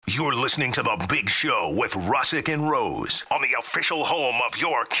You're listening to The Big Show with Russick and Rose on the official home of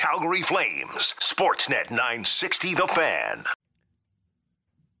your Calgary Flames, Sportsnet 960 The Fan.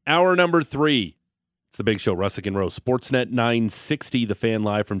 Hour number 3. It's The Big Show, Russick and Rose, Sportsnet 960 The Fan,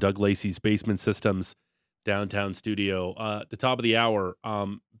 live from Doug Lacey's Basement Systems downtown studio. At the top of the hour,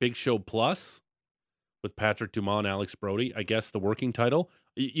 Big Show Plus with Patrick Dumont and Alex Brody. I guess the working title.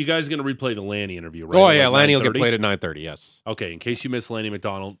 You guys are going to replay the Lanny interview, right? Oh, yeah, Lanny will get played at 9:30, yes. Okay, in case you missed Lanny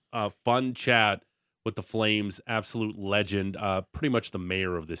McDonald, fun chat with the Flames, absolute legend, pretty much the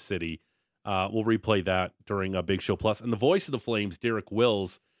mayor of this city. We'll replay that during Big Show Plus. And the voice of the Flames, Derek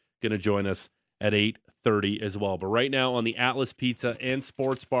Wills, going to join us at 8:30 as well. But right now on the Atlas Pizza and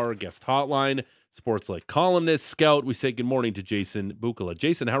Sports Bar guest hotline, Sportslight columnist, scout, we say good morning to Jason Bukala.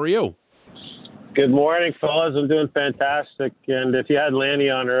 Jason, how are you? Good morning, fellas. I'm doing fantastic. And if you had Lanny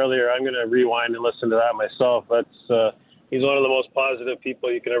on earlier, I'm going to rewind and listen to that myself. He's one of the most positive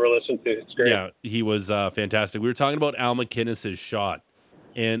people you can ever listen to. It's great. Yeah, he was fantastic. We were talking about Al MacInnis' shot.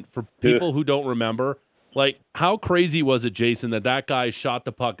 And for people who don't remember, like, how crazy was it, Jason, that guy shot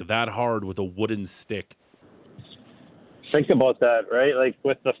the puck that hard with a wooden stick? Think about that, right? Like,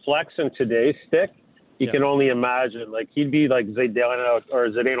 with the flex in today's stick, you can only imagine. Like, he'd be like Zdeno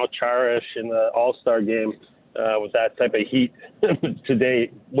Charish in the All-Star game with that type of heat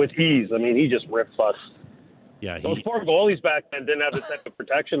today with ease. I mean, he just ripped us. Yeah, those poor goalies back then didn't have the type of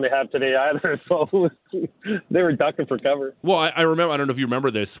protection they have today either, so they were ducking for cover. Well, I remember, I don't know if you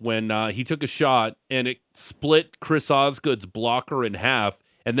remember this, when he took a shot and it split Chris Osgood's blocker in half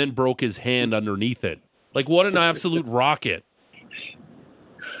and then broke his hand underneath it. Like, what an absolute rocket.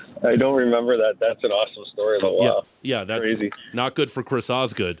 I don't remember that. That's an awesome story, though. Wow. Yeah, that's crazy. Not good for Chris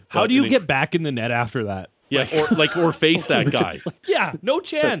Osgood. How do you get back in the net after that? Yeah, or face that guy. Yeah, no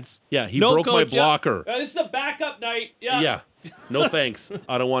chance. Yeah, he broke my blocker. This is a backup night. Yeah. No thanks.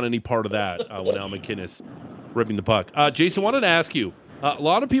 I don't want any part of that when Al MacInnis ripping the puck. Jason, wanted to ask you, a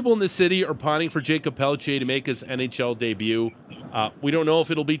lot of people in the city are pining for Jacob Pelletier to make his NHL debut. We don't know if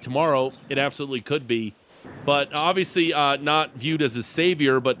it'll be tomorrow. It absolutely could be. But obviously not viewed as a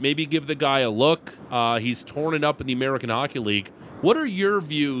savior, but maybe give the guy a look. He's torn it up in the American Hockey League. What are your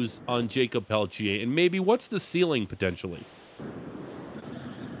views on Jacob Pelletier, and maybe what's the ceiling potentially?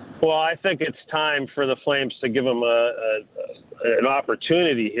 Well, I think it's time for the Flames to give him an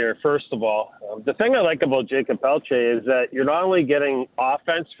opportunity here, first of all. The thing I like about Jacob Pelletier is that you're not only getting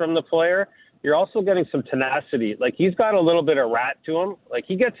offense from the player, you're also getting some tenacity. Like, he's got a little bit of rat to him. Like,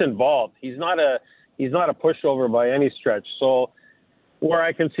 he gets involved. He's not a pushover by any stretch. So where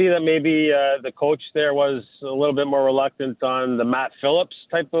I can see that maybe the coach there was a little bit more reluctant on the Matt Phillips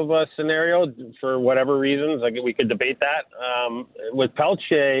type of scenario for whatever reasons. Like, we could debate that. With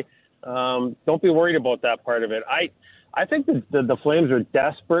Pelletier, don't be worried about that part of it. I think that the Flames are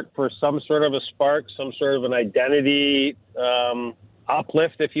desperate for some sort of a spark, some sort of an identity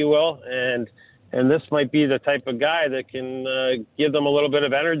uplift, if you will, and this might be the type of guy that can give them a little bit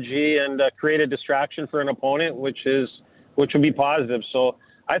of energy and create a distraction for an opponent, which would be positive. So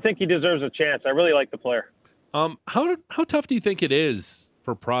I think he deserves a chance. I really like the player. How tough do you think it is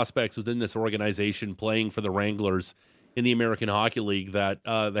for prospects within this organization playing for the Wranglers in the American Hockey League that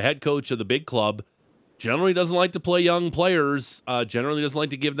the head coach of the big club generally doesn't like to play young players, generally doesn't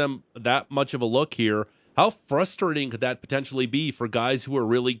like to give them that much of a look here? How frustrating could that potentially be for guys who are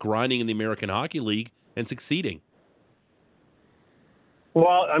really grinding in the American Hockey League and succeeding?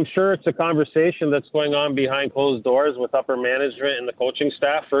 Well, I'm sure it's a conversation that's going on behind closed doors with upper management and the coaching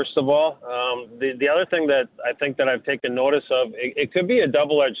staff, first of all. The other thing that I think that I've taken notice of, it could be a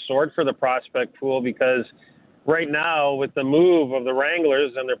double-edged sword for the prospect pool, because right now with the move of the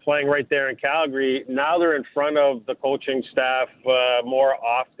Wranglers, and they're playing right there in Calgary, now they're in front of the coaching staff more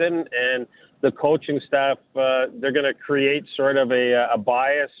often, and the coaching staff, they're going to create sort of a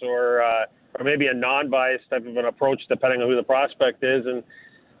bias or maybe a non-biased type of an approach, depending on who the prospect is. And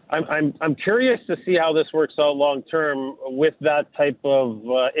I'm curious to see how this works out long term with that type of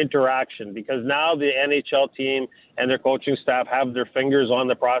interaction, because now the NHL team and their coaching staff have their fingers on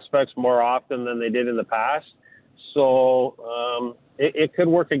the prospects more often than they did in the past. So it could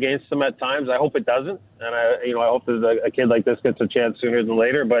work against them at times. I hope it doesn't, and I hope that a kid like this gets a chance sooner than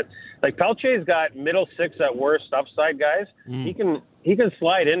later. But like, Pelletier's got middle six at worst upside, guys. He can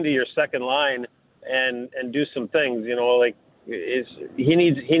slide into your second line and do some things. Like, he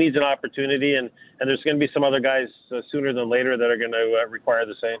needs an opportunity, and there's going to be some other guys sooner than later that are going to require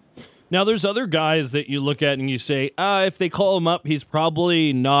the same. Now, there's other guys that you look at and you say, if they call him up, he's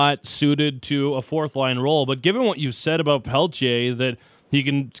probably not suited to a fourth-line role. But given what you said about Pelletier, that he's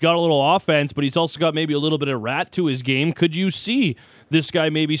got a little offense, but he's also got maybe a little bit of rat to his game, could you see this guy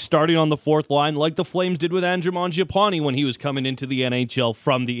maybe starting on the fourth line like the Flames did with Andrew Mangiapane when he was coming into the NHL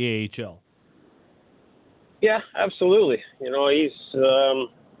from the AHL? Yeah, absolutely. He's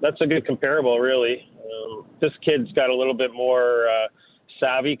that's a good comparable, really. This kid's got a little bit more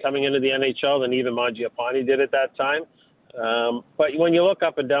savvy coming into the NHL than even Mangiapane did at that time. But when you look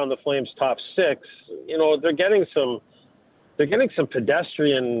up and down the Flames' top six, they're getting some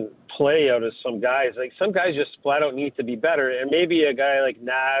pedestrian play out of some guys. Like, some guys just flat out need to be better, and maybe a guy like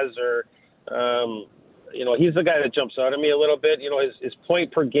Naz or he's the guy that jumps out at me a little bit. His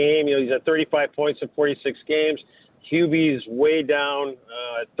point per game, he's at 35 points in 46 games. Hubie's way down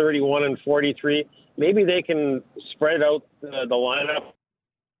at 31 and 43. Maybe they can spread out the lineup.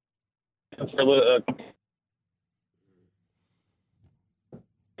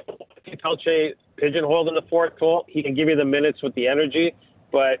 Pelche pigeonholed in the fourth goal. He can give you the minutes with the energy,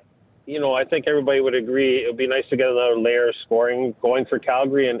 but I think everybody would agree it would be nice to get another layer of scoring going for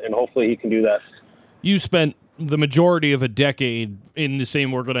Calgary, and hopefully he can do that. You spent the majority of a decade in the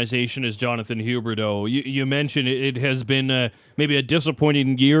same organization as Jonathan Huberdeau. You mentioned it has been maybe a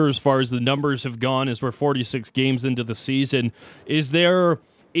disappointing year as far as the numbers have gone, as we're 46 games into the season. Is there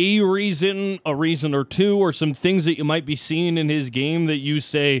a reason or two, or some things that you might be seeing in his game that you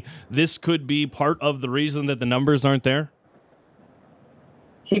say this could be part of the reason that the numbers aren't there?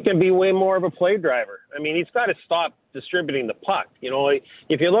 He can be way more of a play driver. I mean, he's got to stop distributing the puck.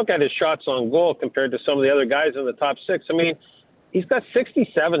 If you look at his shots on goal compared to some of the other guys in the top six, I mean, he's got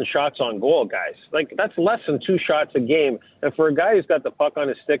 67 shots on goal, guys. Like, that's less than 2 shots a game. And for a guy who's got the puck on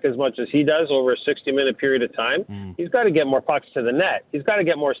his stick as much as he does over a 60-minute period of time, he's got to get more pucks to the net. He's got to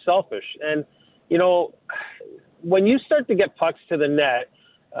get more selfish. And, when you start to get pucks to the net,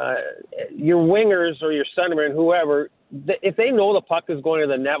 your wingers or your centerman, whoever, if they know the puck is going to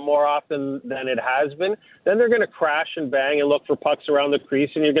the net more often than it has been, then they're going to crash and bang and look for pucks around the crease,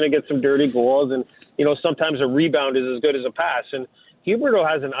 and you're going to get some dirty goals. And, sometimes a rebound is as good as a pass. And Huberdeau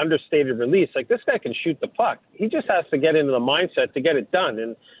has an understated release. Like, this guy can shoot the puck. He just has to get into the mindset to get it done.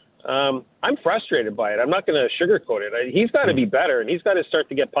 And I'm frustrated by it. I'm not going to sugarcoat it. He's got to be better, and he's got to start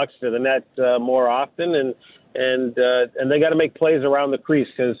to get pucks to the net more often. And they got to make plays around the crease,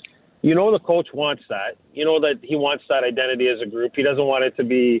 because the coach wants that. That he wants that identity as a group. He doesn't want it to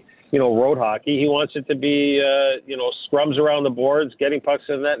be, road hockey. He wants it to be, scrums around the boards, getting pucks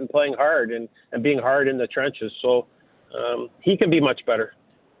in the net and playing hard and being hard in the trenches. So he can be much better.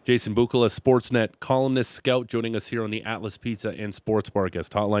 Jason Bukala, Sportsnet columnist, scout, joining us here on the Atlas Pizza and Sports Bar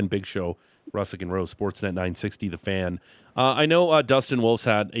guest hotline. Big Show, Russick and Rose, Sportsnet 960, The Fan. I know Dustin Wolf's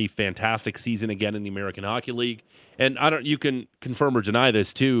had a fantastic season again in the American Hockey League, and you can confirm or deny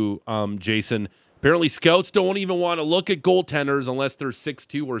this too, Jason. Apparently, scouts don't even want to look at goaltenders unless they're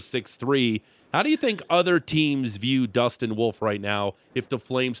 6'2" or 6'3". How do you think other teams view Dustin Wolf right now, if the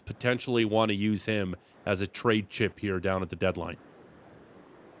Flames potentially want to use him as a trade chip here down at the deadline?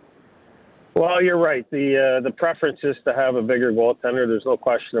 Well, you're right. The preference is to have a bigger goaltender. There's no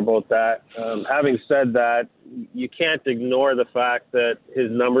question about that. Having said that, you can't ignore the fact that his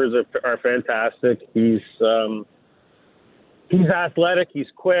numbers are fantastic. He's athletic. He's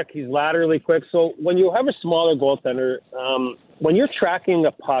quick. He's laterally quick. So when you have a smaller goaltender, when you're tracking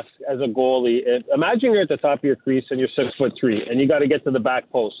a puck as a goalie, imagine you're at the top of your crease and you're 6'3", and you got to get to the back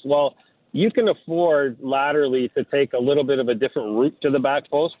post. Well, you can afford laterally to take a little bit of a different route to the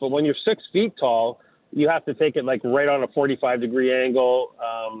back post, but when you're 6 feet tall, you have to take it like right on a 45-degree angle,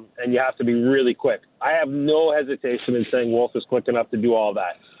 and you have to be really quick. I have no hesitation in saying Wolf is quick enough to do all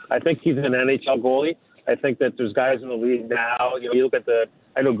that. I think he's an NHL goalie. I think that there's guys in the league now. You look at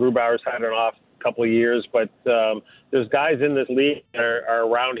I know Grubauer's had an off couple of years, but there's guys in this league that are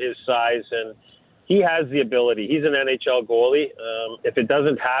around his size, and he has the ability. He's an NHL goalie. If it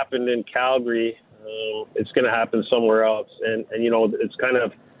doesn't happen in Calgary, it's going to happen somewhere else. And it's kind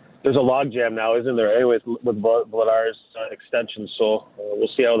of, there's a logjam now, isn't there? Anyways, with Vladar's extension. So we'll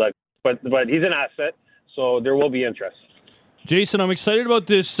see how that. But he's an asset, so there will be interest. Jason, I'm excited about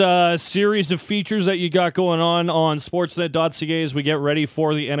this series of features that you got going on Sportsnet.ca as we get ready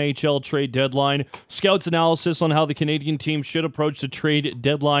for the NHL trade deadline. Scouts analysis on how the Canadian team should approach the trade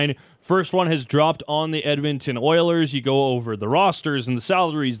deadline. First one has dropped on the Edmonton Oilers. You go over the rosters and the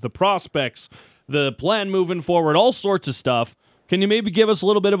salaries, the prospects, the plan moving forward, all sorts of stuff. Can you maybe give us a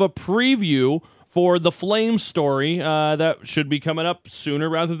little bit of a preview for the Flames story that should be coming up sooner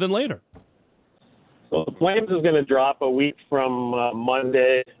rather than later? Well, the Flames is going to drop a week from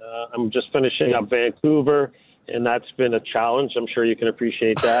Monday. I'm just finishing up Vancouver, and that's been a challenge. I'm sure you can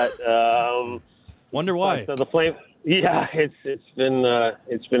appreciate that. Wonder why? The Flames, yeah, it's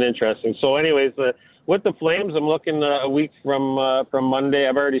been interesting. So, anyways, with the Flames, I'm looking a week from Monday.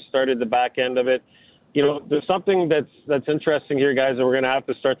 I've already started the back end of it. You know, there's something that's interesting here, guys, that we're going to have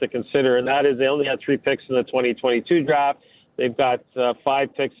to start to consider, and that is they only had 3 picks in the 2022 draft. They've got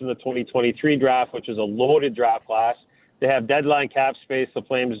 5 picks in the 2023 draft, which is a loaded draft class. They have deadline cap space, the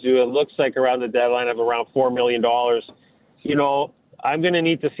Flames do. It looks like around the deadline of around $4 million. You know, I'm going to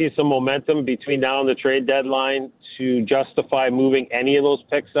need to see some momentum between now and the trade deadline to justify moving any of those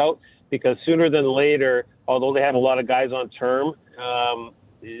picks out, because sooner than later, although they have a lot of guys on term,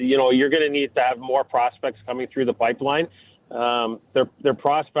 you know, you're going to need to have more prospects coming through the pipeline. Their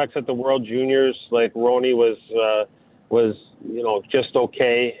prospects at the World Juniors, like Roney, was you know, just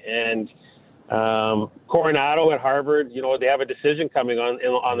okay, and Coronado at Harvard, you know, they have a decision coming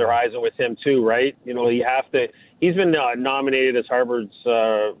on the horizon with him too, right? You know, he's been nominated as Harvard's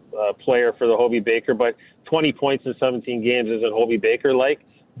player for the Hobey Baker, but 20 points in 17 games isn't Hobey Baker-like.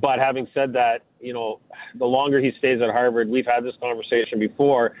 But having said that, you know, the longer he stays at Harvard, we've had this conversation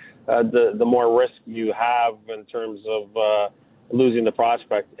before, the more risk you have in terms of losing the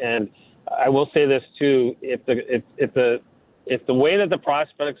prospect. And I will say this too: if the way that the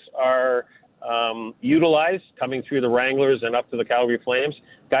prospects are utilized coming through the Wranglers and up to the Calgary Flames,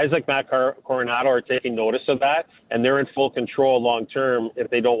 guys like Matt Coronado are taking notice of that, and they're in full control long term if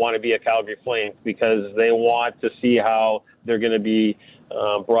they don't want to be a Calgary Flame, because they want to see how they're going to be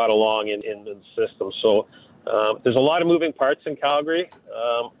brought along in the system. So there's a lot of moving parts in Calgary.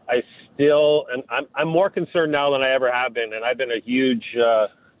 I'm more concerned now than I ever have been, and I've been a huge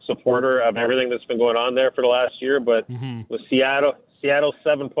supporter of everything that's been going on there for the last year. But with Seattle's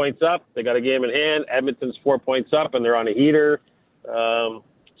 7 points up, they got a game in hand. Edmonton's 4 points up, and they're on a heater.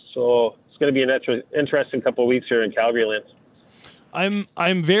 So it's going to be an interesting couple of weeks here in Calgary land.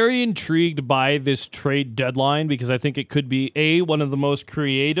 I'm very intrigued by this trade deadline, because I think it could be one of the most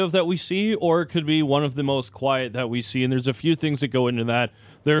creative that we see, or it could be one of the most quiet that we see. And there's a few things that go into that.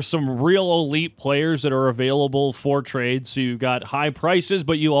 There's some real elite players that are available for trade. So you've got high prices,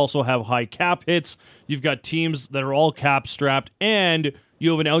 but you also have high cap hits. You've got teams that are all cap strapped, and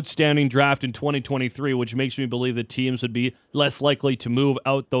you have an outstanding draft in 2023, which makes me believe that teams would be less likely to move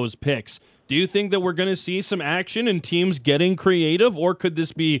out those picks. Do you think that we're going to see some action and teams getting creative, or could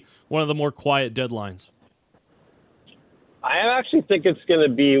this be one of the more quiet deadlines? I actually think it's going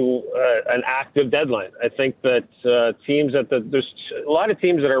to be an active deadline. I think that teams there's a lot of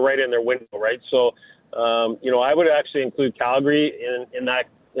teams that are right in their window, right? So, you know, I would actually include Calgary in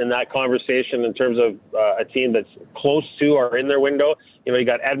that conversation in terms of a team that's close to or in their window. You know, you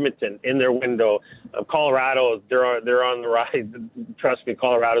got Edmonton in their window. Colorado, they're on the ride. Trust me,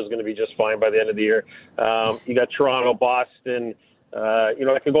 Colorado's going to be just fine by the end of the year. You got Toronto, Boston. You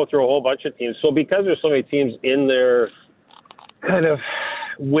know, I could go through a whole bunch of teams. So because there's so many teams in their kind of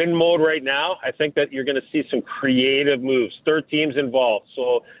win mode right now, I think that you're going to see some creative moves. Third teams involved.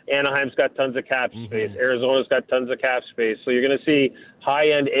 So Anaheim's got tons of cap space. Arizona's got tons of cap space. So you're going to see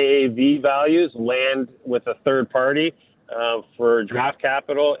high-end AAV values land with a third party for draft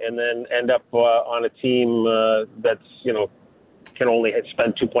capital, and then end up on a team that's, you know, can only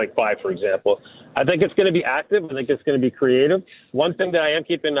spend 2.5, for example. I think it's going to be active. I think it's going to be creative. One thing that I am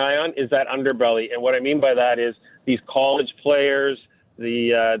keeping an eye on is that underbelly. And what I mean by that is these college players,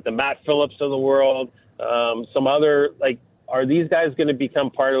 the Matt Phillips of the world, some other, like, are these guys going to become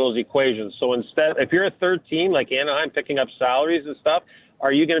part of those equations? So instead, if you're a third team like Anaheim picking up salaries and stuff,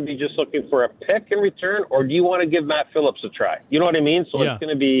 are you going to be just looking for a pick in return, or do you want to give Matt Phillips a try? You know what I mean? So yeah. It's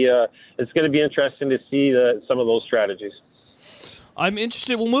going to be interesting to see some of those strategies. I'm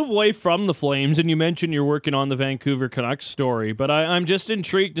interested. We'll move away from the Flames, and you mentioned you're working on the Vancouver Canucks story, but I'm just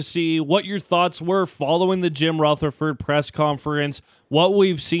intrigued to see what your thoughts were following the Jim Rutherford press conference, what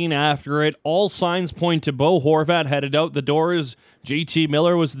we've seen after it. All signs point to Bo Horvat headed out the door as JT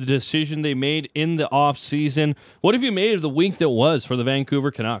Miller was the decision they made in the offseason. What have you made of the week that was for the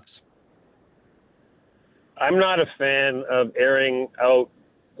Vancouver Canucks? I'm not a fan of airing out,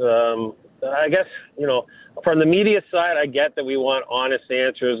 I guess, you know, from the media side, I get that we want honest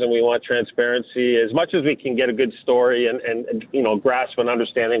answers and we want transparency as much as we can get a good story and you know, grasp an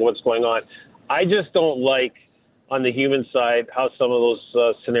understanding of what's going on. I just don't like, on the human side, how some of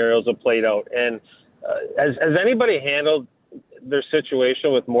those scenarios have played out. And has anybody handled their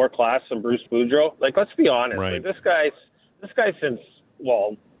situation with more class than Bruce Boudreau? Like, let's be honest. Right. Like, this guy since,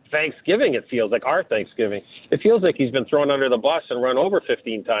 well, Thanksgiving, it feels like our Thanksgiving. It feels like he's been thrown under the bus and run over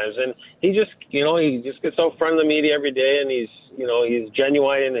 15 times. And he just gets out front of the media every day, and he's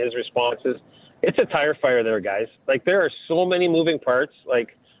genuine in his responses. It's a tire fire there, guys. Like, there are so many moving parts.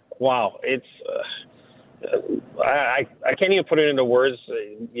 Like, wow, it's I can't even put it into words.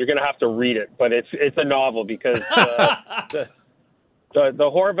 You're going to have to read it, but it's a novel because the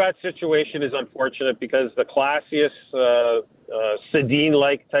Horvat situation is unfortunate because the classiest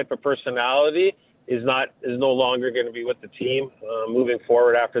Sedin-like type of personality is no longer going to be with the team moving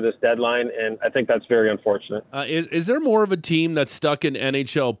forward after this deadline, and I think that's very unfortunate. Is there more of a team that's stuck in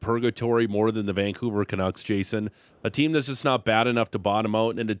NHL purgatory more than the Vancouver Canucks, Jason? A team that's just not bad enough to bottom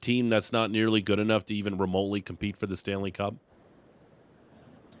out, and a team that's not nearly good enough to even remotely compete for the Stanley Cup?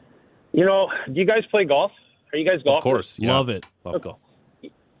 Do you guys play golf? Are you guys golfers? Of course, yeah. Love it. Love golf.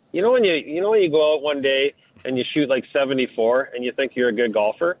 When you go out one day and you shoot like 74 and you think you're a good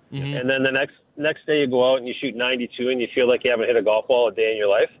golfer, and then the next day you go out and you shoot 92 and you feel like you haven't hit a golf ball a day in your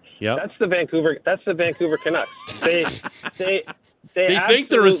life. Yeah, that's the Vancouver Canucks. They think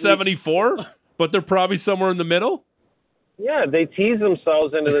they're a 74, but they're probably somewhere in the middle. Yeah, they tease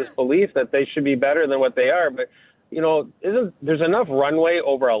themselves into this belief that they should be better than what they are, but there's enough runway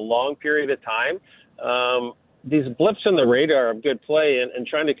over a long period of time. These blips in the radar of good play and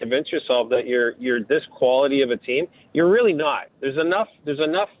trying to convince yourself that you're this quality of a team, you're really not. There's enough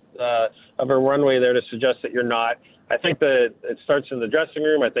of a runway there to suggest that you're not. I think that it starts in the dressing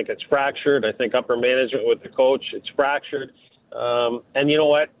room. I think it's fractured. I think upper management with the coach, it's fractured. And you know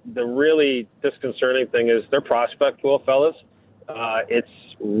what? The really disconcerting thing is their prospect pool, fellas. I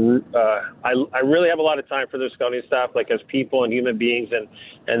really have a lot of time for their scouting staff, like as people and human beings,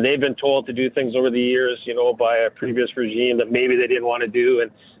 and they've been told to do things over the years, by a previous regime that maybe they didn't want to do.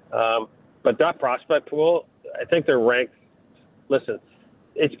 And but that prospect pool, I think they're ranked. Listen,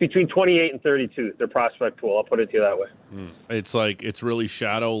 it's between 28 and 32. Their prospect pool. I'll put it to you that way. It's really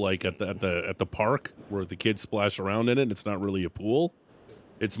shallow, like at the park where the kids splash around in it. It's not really a pool.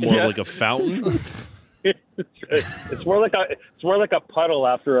 It's more like a fountain. It's more like a puddle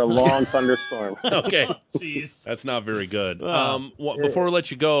after a long thunderstorm. Okay, jeez, that's not very good. Before we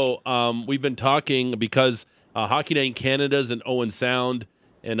let you go, we've been talking because Hockey Night in Canada is in Owen Sound,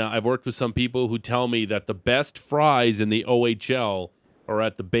 and I've worked with some people who tell me that the best fries in the OHL are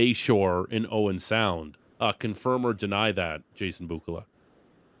at the Bay Shore in Owen Sound. Confirm or deny that, Jason Bukala?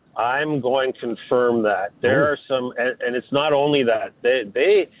 I'm going to confirm that. There are some, and it's not only that.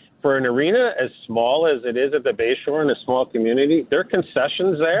 They for an arena as small as it is at the Bay Shore in a small community, their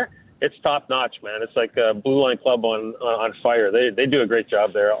concessions there, it's top notch, man. It's like a Blue Line Club on fire. They do a great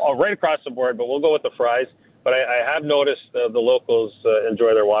job there, all right across the board. But we'll go with the fries. But I have noticed the locals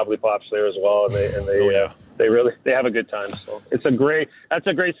enjoy their wobbly pops there as well, and they have a good time. So that's a great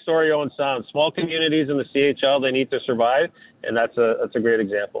story, Owen Sound. Small communities in the CHL, they need to survive, and that's a great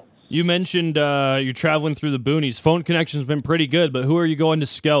example. You mentioned you're traveling through the boonies. Phone connection's been pretty good, but who are you going to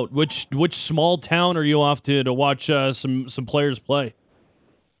scout? Which small town are you off to watch some players play?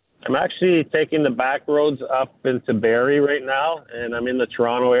 I'm actually taking the back roads up into Barrie right now, and I'm in the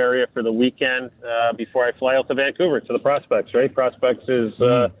Toronto area for the weekend before I fly out to Vancouver to the prospects, right? Prospects is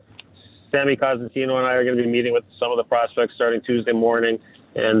Sammy Cosentino and I are going to be meeting with some of the prospects starting Tuesday morning,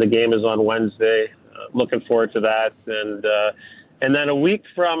 and the game is on Wednesday. Looking forward to that. And then a week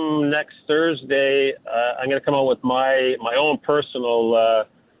from next Thursday, I'm going to come out with my own personal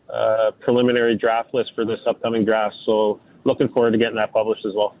preliminary draft list for this upcoming draft. So looking forward to getting that published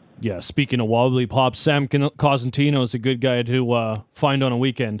as well. Yeah, speaking of wobbly pops, Sam Cosentino is a good guy to find on a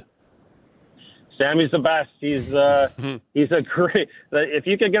weekend. Sammy's the best. He's a great. If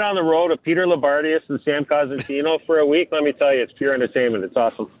you could get on the road with Peter Labardius and Sam Cosentino for a week, let me tell you, it's pure entertainment. It's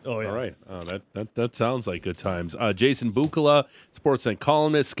awesome. Oh, yeah. All right. That sounds like good times. Jason Bukala, Sportsnet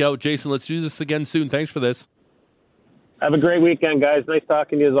columnist, scout. Jason, let's do this again soon. Thanks for this. Have a great weekend, guys. Nice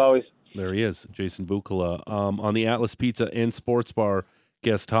talking to you as always. There he is, Jason Bukala, on the Atlas Pizza and Sports Bar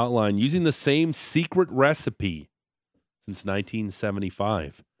guest hotline, using the same secret recipe since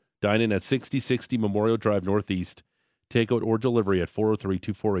 1975. Dine in at 6060 Memorial Drive Northeast. Takeout or delivery at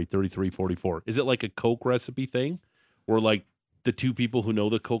 403-248-3344. Is it like a Coke recipe thing? Where like the two people who know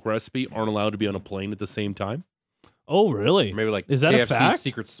the Coke recipe aren't allowed to be on a plane at the same time? Oh, really? Or maybe like is that KFC a fact?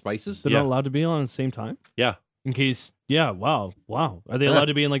 Secret spices? They're not allowed to be on at the same time? Yeah. In case, wow. Are they allowed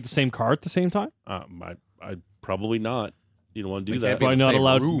to be in like the same car at the same time? I probably not. You don't want to do that. Probably not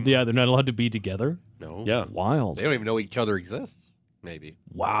allowed. Room. Yeah, they're not allowed to be together. No. Yeah. Wild. They don't even know each other exists. Maybe.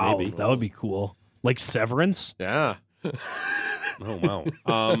 Wow. Maybe. That would be cool. Like Severance? Yeah. Oh,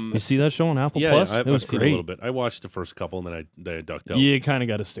 wow. You see that show on Apple Plus? Yeah, it was seen great. A little bit. I watched the first couple and then I ducked out. You kind of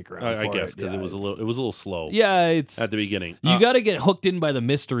got to stick around. I guess because it was a little slow. Yeah, it's at the beginning. You got to get hooked in by the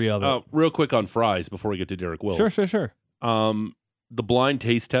mystery of it. Real quick on fries before we get to Derek Wills. Sure. the blind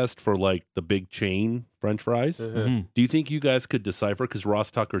taste test for like the big chain French fries. Mhm. Do you think you guys could decipher? Because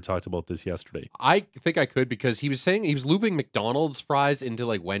Ross Tucker talked about this yesterday. I think I could because he was saying he was looping McDonald's fries into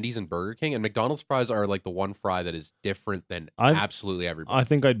like Wendy's and Burger King, and McDonald's fries are like the one fry that is different than absolutely everybody. I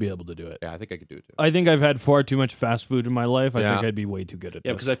think I'd be able to do it. Yeah, I think I could do it too. I think I've had far too much fast food in my life. I Yeah. think I'd be way too good at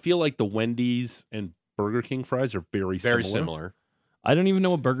Yeah, this. because I feel like the Wendy's and Burger King fries are very similar. I don't even know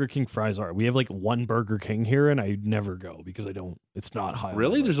what Burger King fries are. We have like one Burger King here, and I never go because I don't. It's not high. on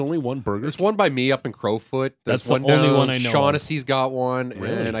Really? the There's list. only one Burger There's King? one by me up in Crowfoot. There's That's the one only down. one I know of. Shaughnessy's got one,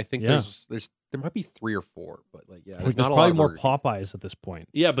 Really? and I think Yeah. there might be 3 or 4, but like yeah, Like, there's not a lot probably of more Burger King. Popeyes at this point.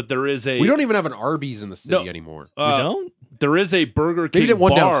 Yeah, but there is a. We don't even have an Arby's in the city No. anymore. We don't. There is a Burger Maybe King that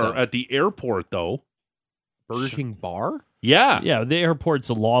one down bar south. at the airport, though. Burger King bar? Yeah, Yeah, the airport's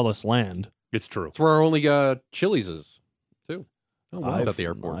a lawless land. it's true. It's where our only Chili's is too. Oh, wow. I've, At the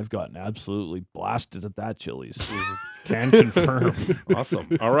airport. I've gotten absolutely blasted at that Chili's. Can confirm. Awesome.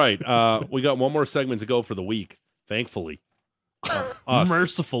 All right. We got one more segment to go for the week, thankfully. Us.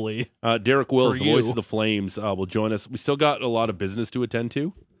 Mercifully. Derek Wills, For the voice you. of the Flames, will join us. We still got a lot of business to attend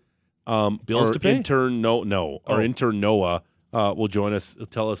to. Bills our to pay? Intern, our Oh. intern Noah will join us. He'll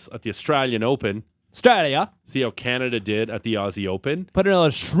tell us at the Australian Open, Australia. see how Canada did at the Aussie Open. Put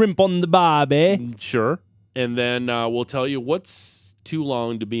another shrimp on the barbie. Sure. And then we'll tell you what's too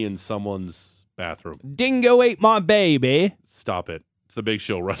long to be in someone's bathroom. Dingo ate my baby. Stop it. It's the Big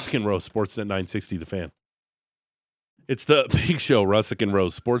Show, Russick and Rose, Sportsnet 960, The Fan. It's the Big Show, Russick and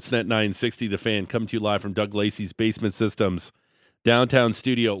Rose, Sportsnet 960, The Fan, coming to you live from Doug Lacey's Basement Systems downtown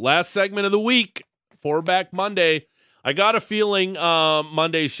studio. Last segment of the week, 4 back Monday. I got a feeling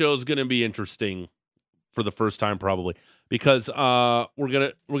Monday's show is going to be interesting for the first time, probably, because we're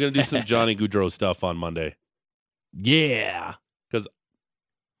gonna do some Johnny Gaudreau stuff on Monday. Yeah.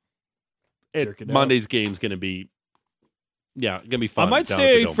 Jerk it out. Monday's game's going to be, gonna be fun. I might down at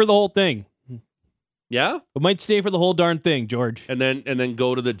stay the Dome. for the whole thing. Yeah, I might stay for the whole darn thing, George. and then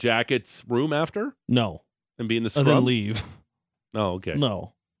go to the Jackets room after No. and be in the And scrum. then leave. Oh, okay.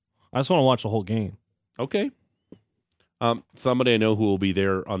 No. I just want to watch the whole game. Okay. Somebody I know who will be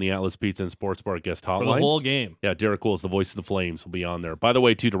there on the Atlas Pizza and Sports Bar guest hotline. For the whole game. Yeah, Derek Wills, the voice of the Flames, will be on there. By the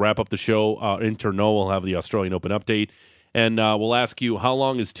way, too, to wrap up the show, intern Noah will have the Australian Open update, and we'll ask you how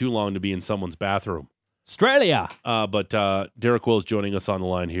long is too long to be in someone's bathroom. Australia. But Derek Wills joining us on the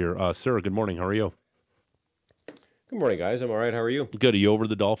line here. Sir, good morning. How are you? Good morning, guys. I'm all right. How are you? Good. Are you over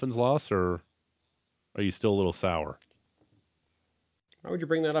the Dolphins' loss, or are you still a little sour? Why would you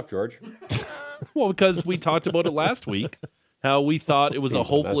bring that up, George? Well, because we talked about it last week, how we thought it was a Seems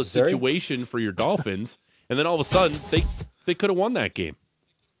hopeless unnecessary. situation for your Dolphins, and then all of a sudden they could have won that game.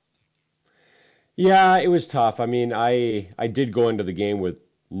 Yeah, it was tough. I mean, I did go into the game with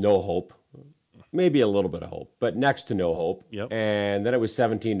no hope, maybe a little bit of hope, but next to no hope. Yep. And then it was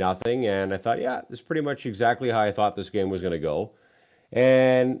 17-0, and I thought, yeah, this is pretty much exactly how I thought this game was going to go.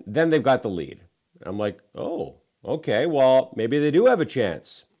 And then they've got the lead. I'm like, oh, okay, well, maybe they do have a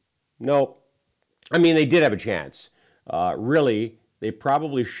chance. No, I mean, they did have a chance. Really, they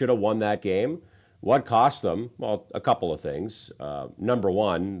probably should have won that game. What cost them? Well, a couple of things. Number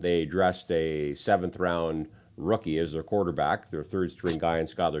one, they dressed a 7th-round rookie as their quarterback, their third-string guy in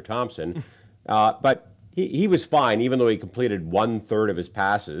Skylar Thompson. But he was fine, even though he completed 1/3 of his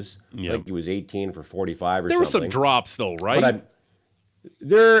passes. Yeah. I think he was 18 for 45 or There were something. some drops, though, right? But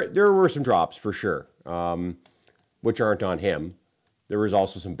there were some drops for sure, which aren't on him. There was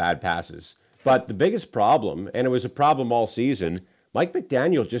also some bad passes. But the biggest problem, and it was a problem all season, Mike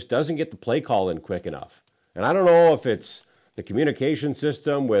McDaniel just doesn't get the play call in quick enough. And I don't know if it's the communication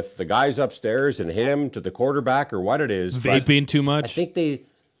system with the guys upstairs and him to the quarterback or what it is. but Vaping too I much. think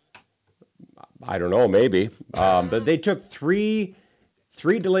I don't know, maybe. But they took three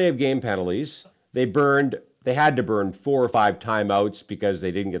delay of game penalties. They had to burn 4 or 5 timeouts because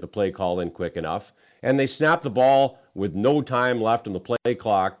they didn't get the play call in quick enough. And they snapped the ball with no time left on the play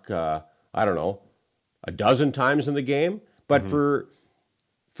clock, I don't know, a dozen times in the game. But for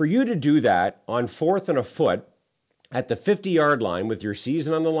you to do that on 4th and a foot at the 50-yard line with your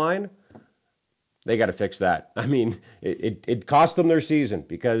season on the line, they got to fix that. I mean, it cost them their season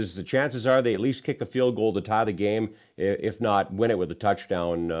because the chances are they at least kick a field goal to tie the game, if not win it with a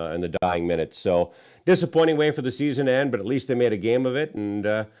touchdown in the dying minutes. So disappointing way for the season to end, but at least they made a game of it, and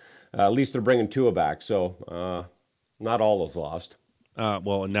at least they're bringing Tua back. So not all is lost.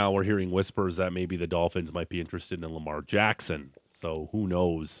 Well, and now we're hearing whispers that maybe the Dolphins might be interested in Lamar Jackson. So who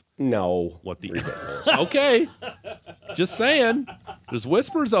knows No. what the Okay. Just saying. There's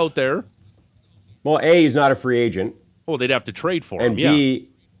whispers out there. Well, A, he's not a free agent, Well, they'd have to trade for him. and Yeah. B,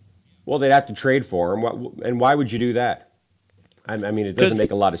 well, they'd have to trade for him. And why would you do that? I mean, it doesn't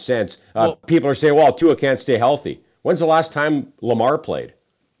make a lot of sense. Well, people are saying, well, Tua can't stay healthy. When's the last time Lamar played?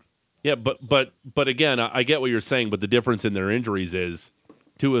 Yeah, but again, I get what you're saying, but the difference in their injuries is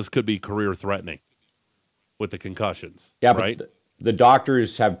Tua's could be career threatening with the concussions. Yeah, right? but the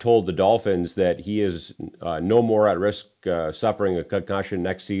doctors have told the Dolphins that he is no more at risk suffering a concussion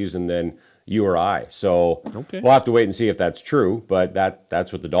next season than you or I. So we'll have to wait and see if that's true, but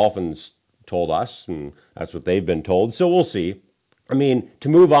that's what the Dolphins told us, and that's what they've been told. So we'll see. I mean, to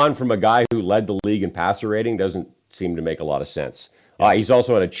move on from a guy who led the league in passer rating doesn't seem to make a lot of sense. He's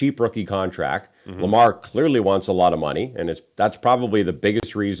also on a cheap rookie contract. Lamar clearly wants a lot of money, and that's probably the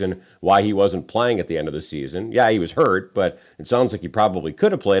biggest reason why he wasn't playing at the end of the season. Yeah, he was hurt, but it sounds like he probably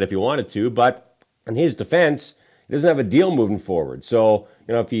could have played if he wanted to. But in his defense, he doesn't have a deal moving forward. So,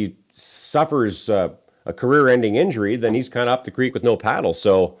 if he suffers a career-ending injury, then he's kind of up the creek with no paddle.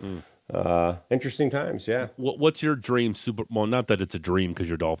 So, interesting times, yeah. What's your dream Super Bowl? Not that it's a dream because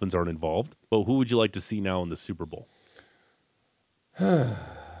your Dolphins aren't involved, but who would you like to see now in the Super Bowl?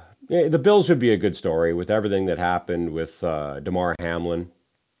 Yeah, the Bills would be a good story with everything that happened with Damar Hamlin.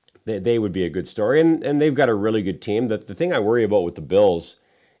 They would be a good story, and they've got a really good team. The thing I worry about with the Bills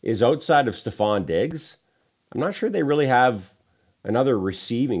is outside of Stephon Diggs, I'm not sure they really have another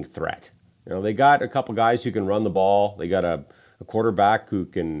receiving threat. They got a couple guys who can run the ball. They got a quarterback who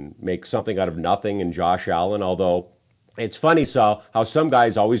can make something out of nothing in Josh Allen, although it's funny how some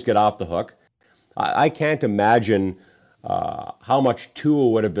guys always get off the hook. I can't imagine how much Tua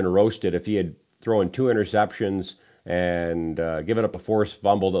would have been roasted if he had thrown 2 interceptions and given up a forced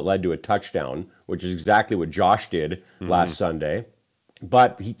fumble that led to a touchdown, which is exactly what Josh did last Sunday.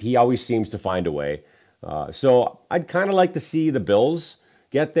 But he always seems to find a way. So I'd kind of like to see the Bills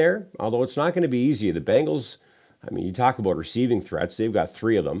get there, although it's not going to be easy. The Bengals, I mean, you talk about receiving threats. They've got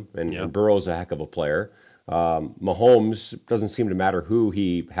 3 of them, and Burrow's a heck of a player. Mahomes, doesn't seem to matter who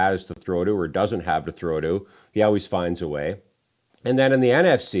he has to throw to or doesn't have to throw to. He always finds a way. And then in the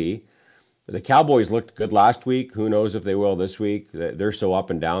NFC, the Cowboys looked good last week. Who knows if they will this week? They're so up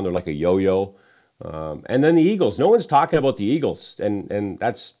and down. They're like a yo-yo. And then the Eagles. No one's talking about the Eagles, and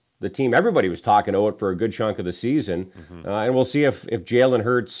that's the team everybody was talking about for a good chunk of the season. And we'll see if Jalen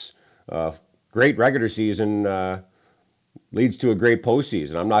Hurts' great regular season leads to a great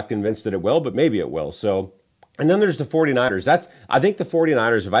postseason. I'm not convinced that it will, but maybe it will. So, and then there's the 49ers. I think the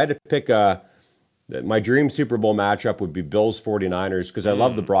 49ers, if I had to pick my dream Super Bowl matchup would be Bills 49ers, because I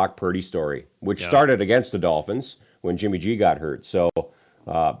love the Brock Purdy story, which started against the Dolphins when Jimmy G got hurt. So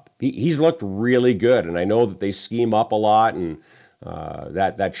he's looked really good, and I know that they scheme up a lot, and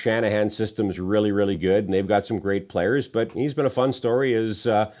that Shanahan system is really, really good, and they've got some great players, but he's been a fun story as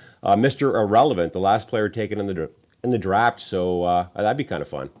Mr. Irrelevant, the last player taken in the draft, so that'd be kind of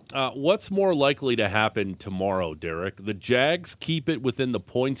fun. What's more likely to happen tomorrow, Derek? The Jags keep it within the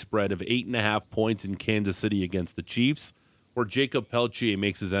point spread of 8.5 points in Kansas City against the Chiefs, or Jacob Pelletier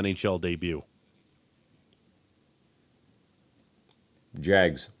makes his NHL debut?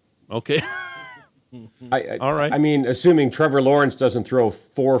 Jags. Okay. All right. I mean, assuming Trevor Lawrence doesn't throw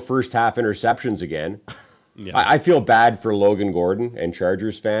 4 first-half interceptions again. Yeah. I feel bad for Logan Gordon and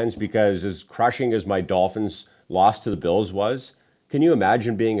Chargers fans, because as crushing as my Dolphins loss to the Bills was, can you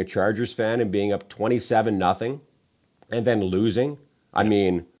imagine being a Chargers fan and being up 27-0 and then losing? I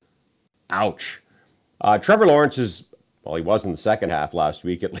mean, ouch. Trevor Lawrence he was in the second half last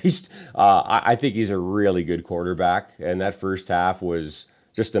week at least. I think he's a really good quarterback, and that first half was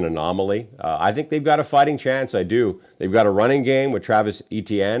just an anomaly. I think they've got a fighting chance, I do. They've got a running game with Travis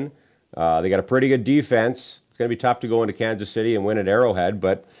Etienne. They got a pretty good defense. It's going to be tough to go into Kansas City and win at Arrowhead,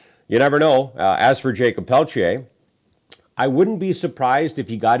 but you never know. As for Jacob Pelletier, I wouldn't be surprised if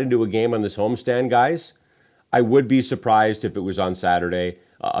he got into a game on this homestand, guys. I would be surprised if it was on Saturday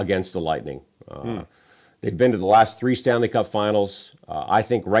against the Lightning. They've been to the last 3 Stanley Cup finals. I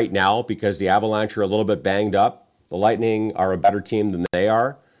think right now, because the Avalanche are a little bit banged up, the Lightning are a better team than they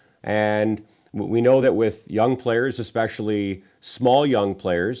are. And we know that with young players, especially small young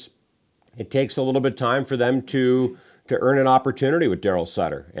players, it takes a little bit of time for them to earn an opportunity with Daryl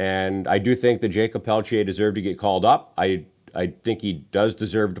Sutter. And I do think that Jacob Pelletier deserved to get called up. I think he does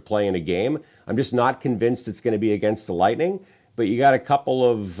deserve to play in a game. I'm just not convinced it's going to be against the Lightning. But you got a couple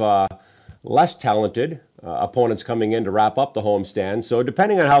of less talented opponents coming in to wrap up the homestand. So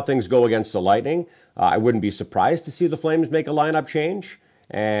depending on how things go against the Lightning, I wouldn't be surprised to see the Flames make a lineup change.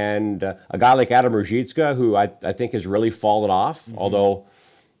 And a guy like Adam Ruzicka, who I think has really fallen off, although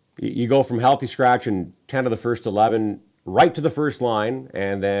you go from healthy scratch and 10 of the first 11 right to the first line,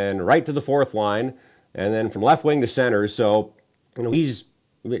 and then right to the fourth line, and then from left wing to center. So he's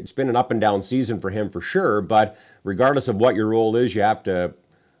it's been an up and down season for him for sure, but regardless of what your role is, you have to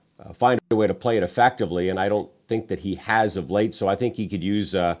find a way to play it effectively, and I don't think that he has of late, so I think he could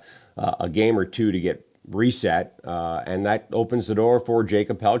use a game or two to get reset, and that opens the door for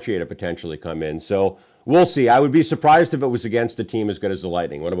Jacob Pelletier to potentially come in. So we'll see. I would be surprised if it was against a team as good as the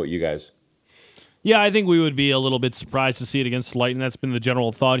Lightning. What about you guys? Yeah, I think we would be a little bit surprised to see it against Lightning. That's been the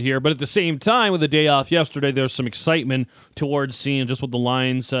general thought here. But at the same time, with the day off yesterday, there's some excitement towards seeing just what the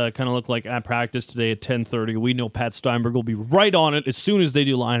lines kind of look like at practice today at 10:30. We know Pat Steinberg will be right on it as soon as they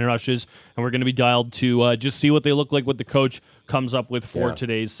do line rushes, and we're going to be dialed to just see what they look like, what the coach comes up with for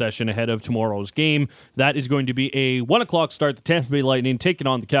today's session ahead of tomorrow's game. That is going to be a 1 o'clock start. The Tampa Bay Lightning taking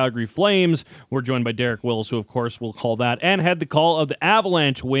on the Calgary Flames. We're joined by Derek Wills, who, of course, will call that, and had the call of the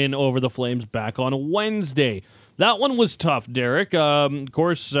Avalanche win over the Flames back on Wednesday. That one was tough, Derek. Of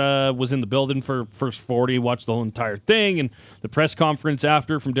course, was in the building for first 40, watched the whole entire thing, and the press conference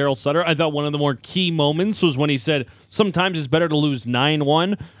after from Daryl Sutter. I thought one of the more key moments was when he said, sometimes it's better to lose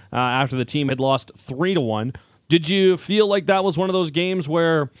 9-1 after the team had lost 3-1. Did you feel like that was one of those games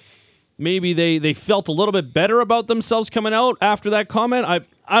where maybe they felt a little bit better about themselves coming out after that comment?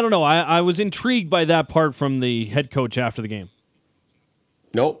 I don't know. I was intrigued by that part from the head coach after the game.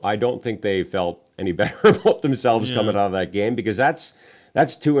 Nope, I don't think they felt any better about themselves coming out of that game, because that's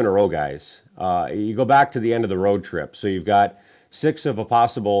 2 in a row, guys. You go back to the end of the road trip, so you've got 6 of a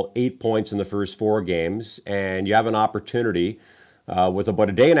possible 8 points in the first 4 games, and you have an opportunity with about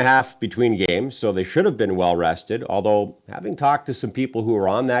a day and a half between games, so they should have been well rested. Although, having talked to some people who were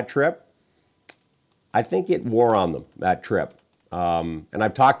on that trip, I think it wore on them, that trip. And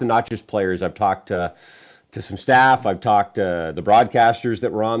I've talked to not just players, I've talked to some staff, I've talked to the broadcasters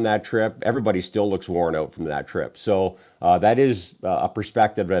that were on that trip. Everybody still looks worn out from that trip. So that is a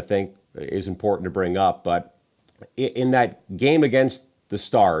perspective that I think is important to bring up. But in that game against the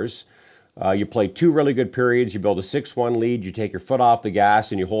Stars, you play 2 really good periods, you build a 6-1 lead, you take your foot off the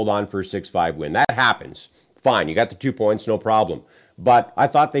gas, and you hold on for a 6-5 win. That happens. Fine, you got the 2 points, no problem. But I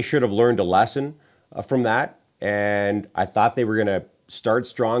thought they should have learned a lesson from that, and I thought they were going to start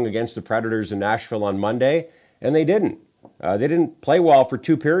strong against the Predators in Nashville on Monday, and they didn't. They didn't play well for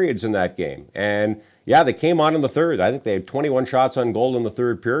 2 periods in that game. And yeah, they came on in the third. I think they had 21 shots on goal in the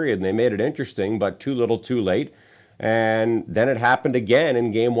third period, and they made it interesting, but too little, too late. And then it happened again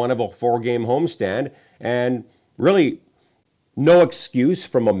in game 1 of a 4-game homestand. And really, no excuse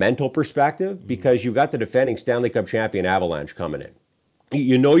from a mental perspective, because you've got the defending Stanley Cup champion Avalanche coming in.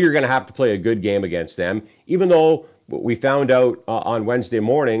 You know you're going to have to play a good game against them, even though we found out on Wednesday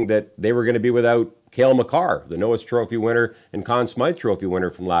morning that they were going to be without Cale Makar, the Norris Trophy winner and Conn Smythe Trophy winner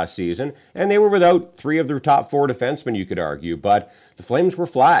from last season. And they were without 3 of their top 4 defensemen, you could argue. But the Flames were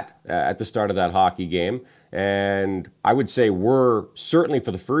flat at the start of that hockey game. And I would say were certainly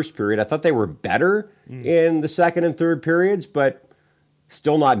for the first period. I thought they were better in the second and third periods, but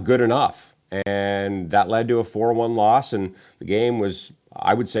still not good enough. And that led to a 4-1 loss. And the game was,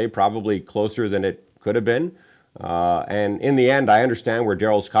 I would say, probably closer than it could have been. And in the end, I understand where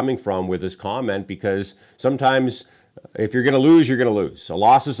Daryl's coming from with his comment, because sometimes if you're going to lose, you're going to lose. A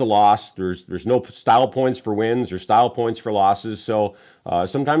loss is a loss. There's no style points for wins or style points for losses. So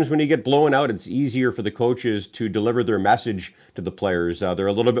sometimes when you get blown out, it's easier for the coaches to deliver their message to the players. They're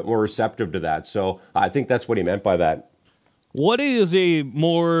a little bit more receptive to that. So I think that's what he meant by that. What is a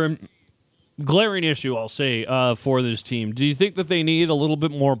more glaring issue, I'll say, for this team? Do you think that they need a little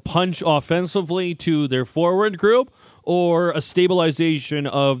bit more punch offensively to their forward group, or a stabilization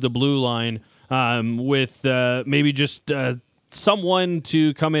of the blue line with maybe just someone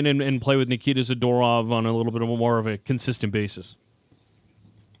to come in and play with Nikita Zadorov on a little bit more of a consistent basis?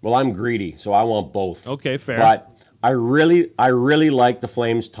 Well, I'm greedy, so I want both. Okay, fair. But I really like the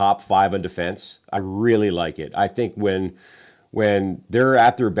Flames' top 5 on defense. I really like it. I think when they're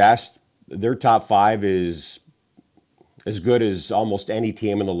at their best, their top 5 is as good as almost any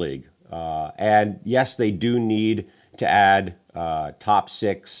team in the league. And yes, they do need to add top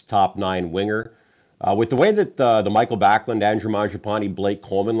 6, top 9 winger. With the way that the Michael Backlund, Andrew Mangiapane, Blake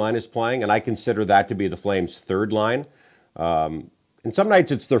Coleman line is playing, and I consider that to be the Flames' third line. And some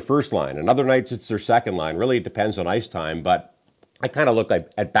nights it's their first line, and other nights it's their second line. Really, it depends on ice time, but I kind of look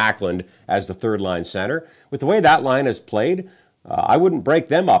at Backlund as the third line center. With the way that line has played, I wouldn't break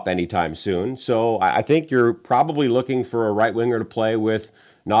them up anytime soon. So I think you're probably looking for a right winger to play with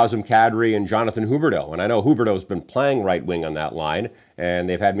Nazem Kadri and Jonathan Huberdeau. And I know Huberdeau's been playing right wing on that line, and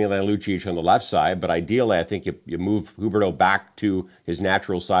they've had Milan Lucic on the left side. But ideally, I think you move Huberdeau back to his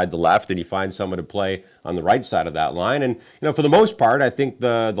natural side, the left, and you find someone to play on the right side of that line. And for the most part, I think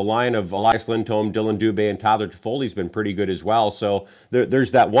the line of Elias Lindholm, Dylan Dubé, and Tyler Toffoli's been pretty good as well. So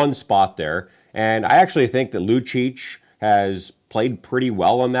there's that one spot there. And I actually think that Lucic has played pretty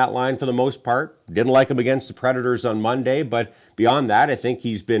well on that line for the most part. Didn't like him against the Predators on Monday, but beyond that, I think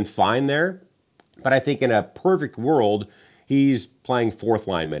he's been fine there. But I think in a perfect world, he's playing fourth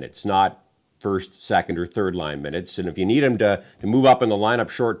line minutes, not first, second, or third line minutes. And if you need him to move up in the lineup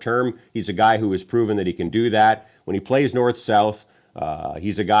short term, he's a guy who has proven that he can do that. When he plays north-south,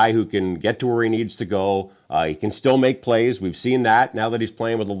 he's a guy who can get to where he needs to go. He can still make plays. We've seen that now that he's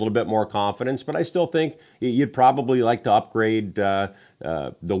playing with a little bit more confidence. But I still think you'd probably like to upgrade the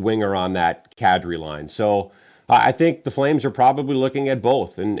winger on that Kadri line. So I think the Flames are probably looking at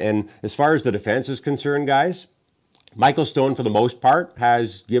both. And as far as the defense is concerned, guys, Michael Stone, for the most part,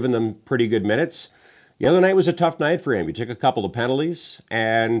 has given them pretty good minutes. The other night was a tough night for him. He took a couple of penalties.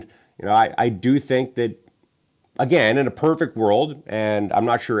 And I do think that, again, in a perfect world, and I'm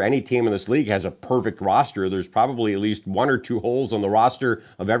not sure any team in this league has a perfect roster. There's probably at least one or two holes on the roster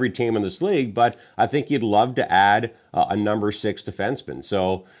of every team in this league, but I think you'd love to add a number 6 defenseman.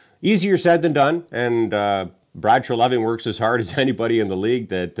 So easier said than done, and Brad Treliving works as hard as anybody in the league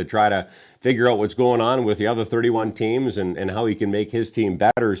to try to figure out what's going on with the other 31 teams and how he can make his team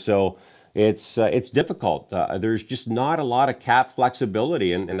better. So it's difficult. There's just not a lot of cap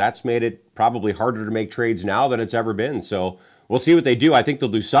flexibility, and that's made it probably harder to make trades now than it's ever been. So we'll see what they do. I think they'll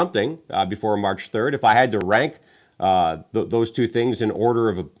do something before March 3rd. If I had to rank those two things in order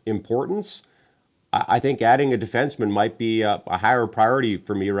of importance, I think adding a defenseman might be a higher priority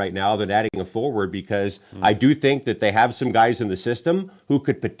for me right now than adding a forward, because I do think that they have some guys in the system who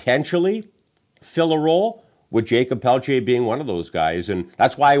could potentially fill a role, with Jacob Pelletier being one of those guys. And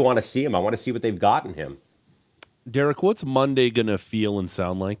that's why I want to see him. I want to see what they've got in him. Derek, what's Monday going to feel and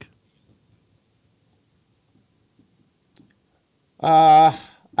sound like? I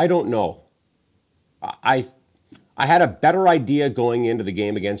don't know. I had a better idea going into the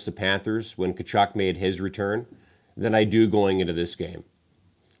game against the Panthers when Tkachuk made his return than I do going into this game.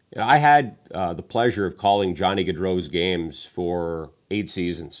 I had the pleasure of calling Johnny Gaudreau's games for 8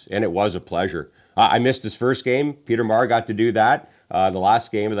 seasons, and it was a pleasure. I missed his first game. Peter Marr got to do that, the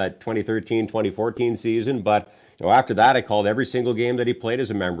last game of that 2013-2014 season. But after that, I called every single game that he played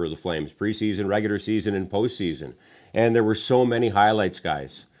as a member of the Flames, preseason, regular season, and postseason. And there were so many highlights,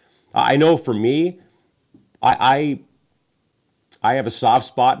 guys. I know for me, I have a soft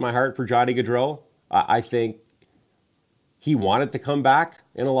spot in my heart for Johnny Gaudreau. I think he wanted to come back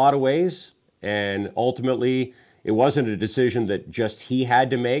in a lot of ways, and ultimately it wasn't a decision that just he had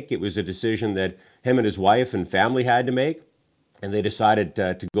to make. It was a decision that him and his wife and family had to make, and they decided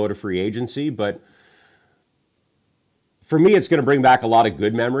to go to free agency. But for me, it's going to bring back a lot of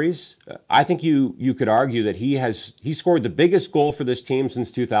good memories. I think you could argue that he scored the biggest goal for this team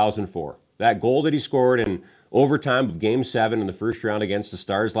since 2004. That goal that he scored in overtime of Game 7 in the first round against the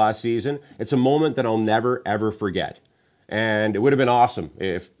Stars last season, it's a moment that I'll never, ever forget. And it would have been awesome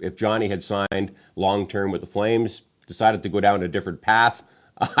if Johnny had signed long-term with the Flames, decided to go down a different path.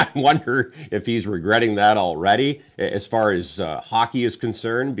 I wonder if he's regretting that already as far as hockey is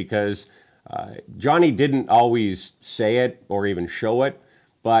concerned, because Johnny didn't always say it or even show it,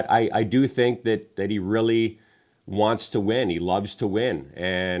 but I do think that he really wants to win. He loves to win,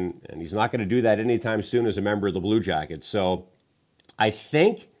 and he's not going to do that anytime soon as a member of the Blue Jackets. So I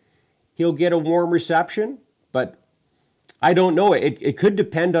think he'll get a warm reception, but I don't know. It could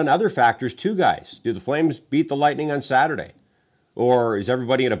depend on other factors too, guys. Do the Flames beat the Lightning on Saturday? Or is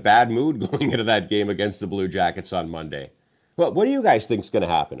everybody in a bad mood going into that game against the Blue Jackets on Monday? What do you guys think is going to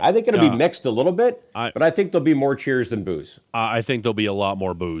happen? I think it'll be mixed a little bit, but I think there'll be more cheers than boos. I think there'll be a lot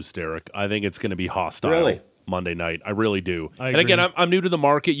more boos, Derek. I think it's going to be hostile. Really? Monday night. I really do. And again, I'm new to the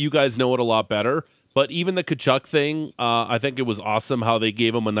market. You guys know it a lot better. But even the Tkachuk thing, I think it was awesome how they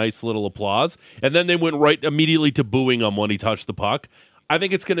gave him a nice little applause. And then they went right immediately to booing him when he touched the puck. I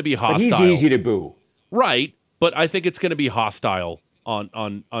think it's going to be hostile. But he's easy to boo. Right. But I think it's going to be hostile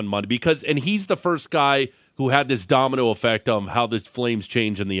on Monday. And he's the first guy who had this domino effect of how the Flames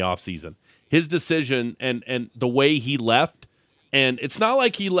change in the offseason. His decision and the way he left. And it's not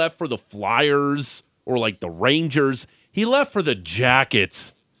like he left for the Flyers or like the Rangers. He left for the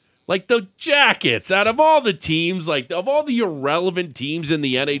Jackets. Like the Jackets, out of all the teams, like of all the irrelevant teams in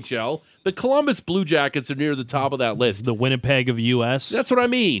the NHL, the Columbus Blue Jackets are near the top of that list. The Winnipeg of U.S. That's what I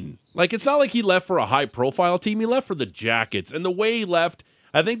mean. Like, it's not like he left for a high-profile team. He left for the Jackets. And the way he left,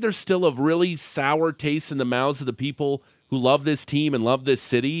 I think there's still a really sour taste in the mouths of the people who love this team and love this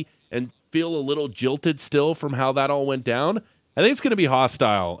city and feel a little jilted still from how that all went down. I think it's going to be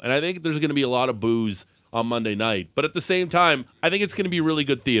hostile, and I think there's going to be a lot of boos on Monday night. But at the same time, I think it's going to be really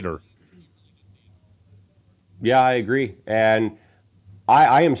good theater. Yeah, I agree. And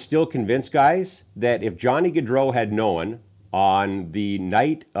I am still convinced, guys, that if Johnny Gaudreau had known on the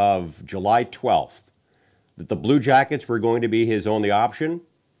night of July 12th that the Blue Jackets were going to be his only option,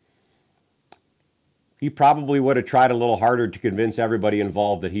 he probably would have tried a little harder to convince everybody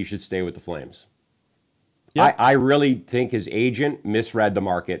involved that he should stay with the Flames. Yep. I really think his agent misread the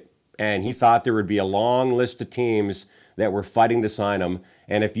market, and he thought there would be a long list of teams that were fighting to sign him.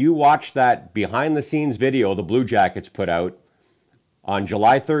 And if you watch that behind-the-scenes video the Blue Jackets put out on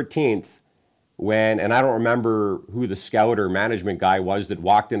July 13th, and I don't remember who the scout or management guy was that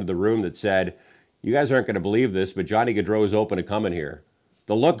walked into the room that said, "You guys aren't going to believe this, but Johnny Gaudreau is open to coming here."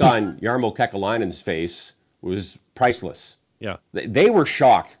 The look on Jarmo Kekalainen's face was priceless. Yeah. They were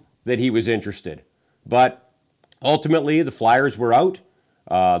shocked that he was interested. But ultimately, the Flyers were out.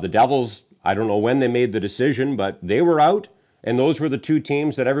 The Devils, I don't know when they made the decision, but they were out. And those were the two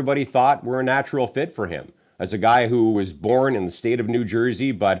teams that everybody thought were a natural fit for him. As a guy who was born in the state of New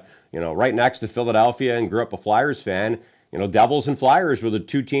Jersey, but right next to Philadelphia and grew up a Flyers fan, Devils and Flyers were the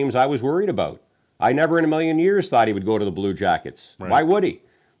two teams I was worried about. I never in a million years thought he would go to the Blue Jackets. Right. Why would he?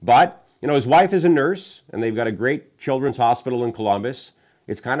 But, his wife is a nurse, and they've got a great children's hospital in Columbus.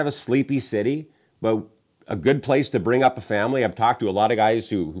 It's kind of a sleepy city, but a good place to bring up a family. I've talked to a lot of guys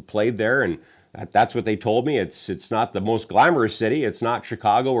who played there, and that's what they told me. It's not the most glamorous city. It's not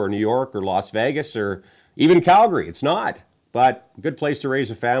Chicago or New York or Las Vegas or even Calgary. It's not. But a good place to raise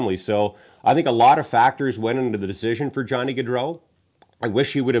a family. So I think a lot of factors went into the decision for Johnny Gaudreau. I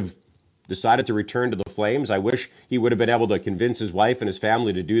wish he would have decided to return to the Flames. I wish he would have been able to convince his wife and his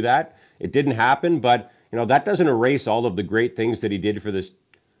family to do that. It didn't happen, but that doesn't erase all of the great things that he did for this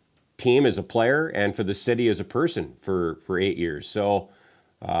team as a player and for the city as a person for 8 years. So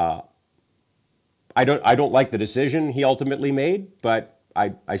I don't like the decision he ultimately made, but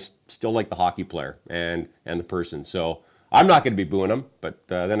I still like the hockey player and the person. So I'm not going to be booing him, but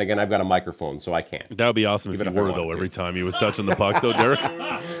then again, I've got a microphone, so I can't. That would be awesome if you were, though, every time he was touching the puck, though, Derek.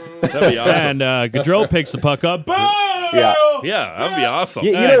 That'd be awesome. And Gaudreau picks the puck up. Boom! Yeah, that'd be awesome.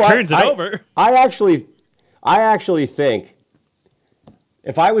 Turns it over. I actually think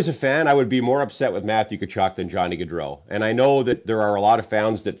if I was a fan, I would be more upset with Matthew Tkachuk than Johnny Gaudreau. And I know that there are a lot of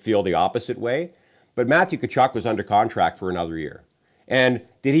fans that feel the opposite way, but Matthew Tkachuk was under contract for another year. And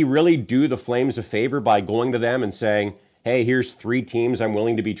did he really do the Flames a favor by going to them and saying, "Hey, here's 3 teams I'm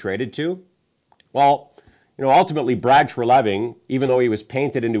willing to be traded to"? Well, ultimately Brad Treliving, even though he was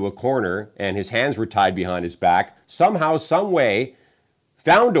painted into a corner and his hands were tied behind his back, somehow, some way,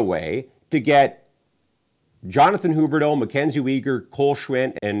 found a way to get Jonathan Huberdeau, Mackenzie Weegar, Cole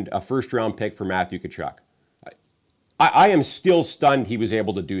Schwindt, and a first-round pick for Matthew Tkachuk. I am still stunned he was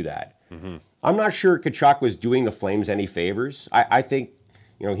able to do that. Mm-hmm. I'm not sure Tkachuk was doing the Flames any favors. I think,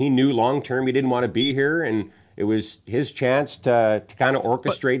 he knew long-term he didn't want to be here, and it was his chance to kind of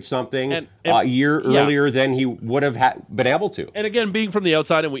orchestrate something a year earlier than he would have been able to. And again, being from the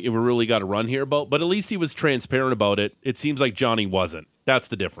outside, and we really got to run here, but at least he was transparent about it. It seems like Johnny wasn't. That's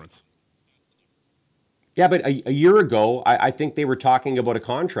the difference. Yeah, but a year ago, I think they were talking about a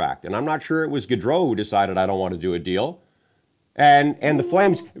contract, and I'm not sure it was Gaudreau who decided I don't want to do a deal. And the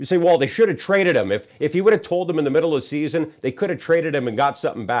Flames say, well, they should have traded him. If he would have told them in the middle of the season, they could have traded him and got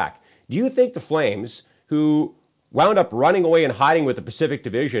something back. Do you think the Flames, who wound up running away and hiding with the Pacific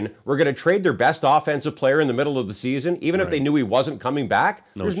Division, were going to trade their best offensive player in the middle of the season, even if they knew he wasn't coming back?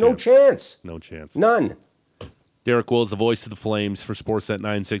 There's no chance. No chance. None. Derek Wills, the voice of the Flames for Sportsnet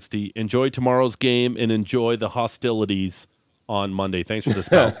 960. Enjoy tomorrow's game and enjoy the hostilities on Monday. Thanks for this,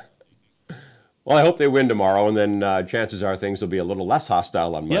 pal. Well, I hope they win tomorrow, and then chances are things will be a little less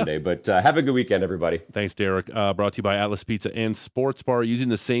hostile on Monday. Yeah. But have a good weekend, everybody. Thanks, Derek. Brought to you by Atlas Pizza and Sports Bar, using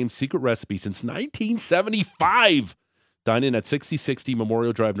the same secret recipe since 1975. Dine in at 6060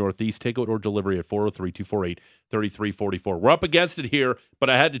 Memorial Drive Northeast. Takeout or delivery at 403-248-3344. We're up against it here, but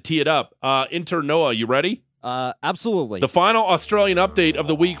I had to tee it up. Intern Noah, you ready? Absolutely. The final Australian update of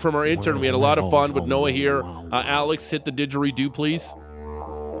the week from our intern. We had a lot of fun with Noah here. Alex, hit the didgeridoo, please.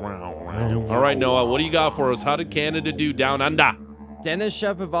 All right, Noah, what do you got for us? How did Canada do down under? Denis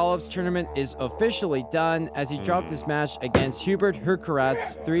Shapovalov's tournament is officially done as he dropped his match against Hubert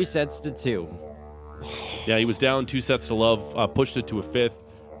Hurkacz 3-2. Yeah, he was down 2-0, pushed it to a 5th.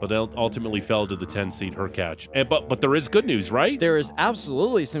 but they ultimately fell to the 10 seed Hurkacz. But there is good news, right? There is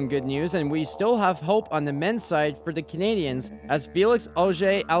absolutely some good news, and we still have hope on the men's side for the Canadians as Felix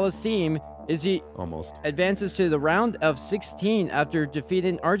Auger-Aliassime Almost advances to the round of 16 after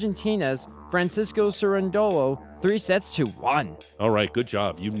defeating Argentina's Francisco Cerundolo 3-1. All right, good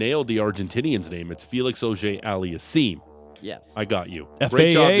job. You nailed the Argentinian's name. It's Felix Auger-Aliassime. Yes. I got you. FAA.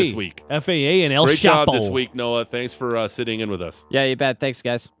 Great job this week. FAA and El Great Chapo. job this week, Noah. Thanks for sitting in with us. Yeah, you bet. Thanks,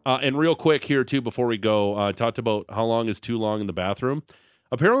 guys. And real quick here, too, before we go, I talked about how long is too long in the bathroom.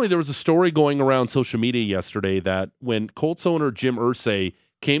 Apparently, there was a story going around social media yesterday that when Colts owner Jim Irsay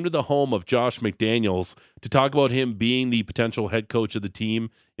came to the home of Josh McDaniels to talk about him being the potential head coach of the team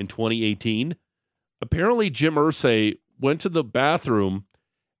in 2018, apparently Jim Irsay went to the bathroom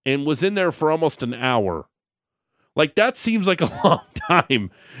and was in there for almost an hour. Like, that seems like a long time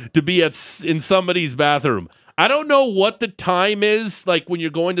to be in somebody's bathroom. I don't know what the time is, like when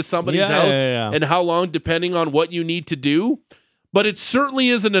you're going to somebody's house and how long, depending on what you need to do. But it certainly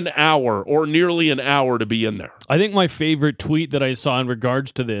isn't an hour or nearly an hour to be in there. I think my favorite tweet that I saw in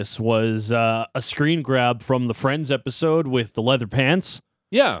regards to this was a screen grab from the Friends episode with the leather pants.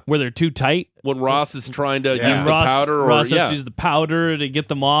 Yeah. Where they're too tight. When Ross is trying to use the powder. Ross has to use the powder to get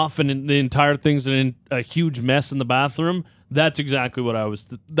them off, and the entire thing's in a huge mess in the bathroom. That's exactly what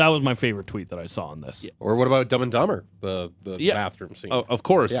that was my favorite tweet that I saw on this. Yeah. Or what about Dumb and Dumber, the bathroom scene? Of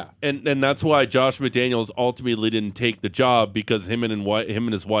course. Yeah. And that's why Josh McDaniels ultimately didn't take the job, because him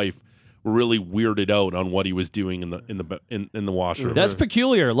and his wife were really weirded out on what he was doing in the washroom. That's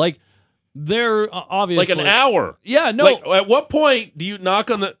peculiar. Like, they're obviously like an hour. Yeah, no. Like, at what point do you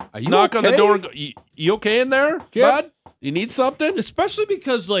knock on the door and go, you okay in there, bud? You need something? Especially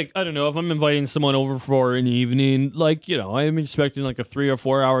because, like, I don't know, if I'm inviting someone over for an evening, like, you know, I'm expecting like a 3 or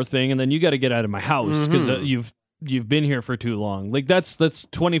 4 hour thing, and then you got to get out of my house because you've been here for too long. Like, that's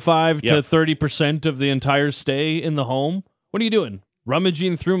 25 to 30% of the entire stay in the home. What are you doing?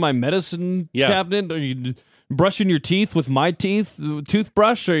 Rummaging through my medicine cabinet? Are you brushing your teeth with my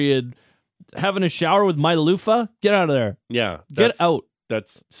toothbrush? Are you having a shower with my loofah? Get out of there. Yeah. Get out.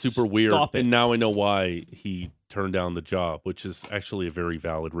 That's super weird. Stop it. And now I know why he turned down the job, which is actually a very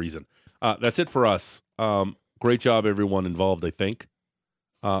valid reason. That's it for us. Great job, everyone involved, I think.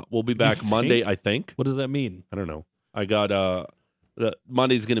 We'll be back Monday, I think. What does that mean? I don't know. I got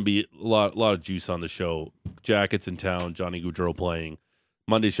Monday's going to be a lot of juice on the show. Jackets in town, Johnny Gaudreau playing.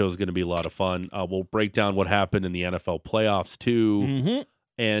 Monday's show is going to be a lot of fun. We'll break down what happened in the NFL playoffs, too. Mm-hmm.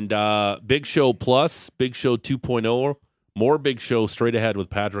 And Big Show Plus, Big Show 2.0, more Big Show straight ahead with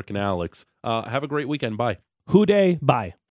Patrick and Alex. Have a great weekend. Bye. Houday, bye.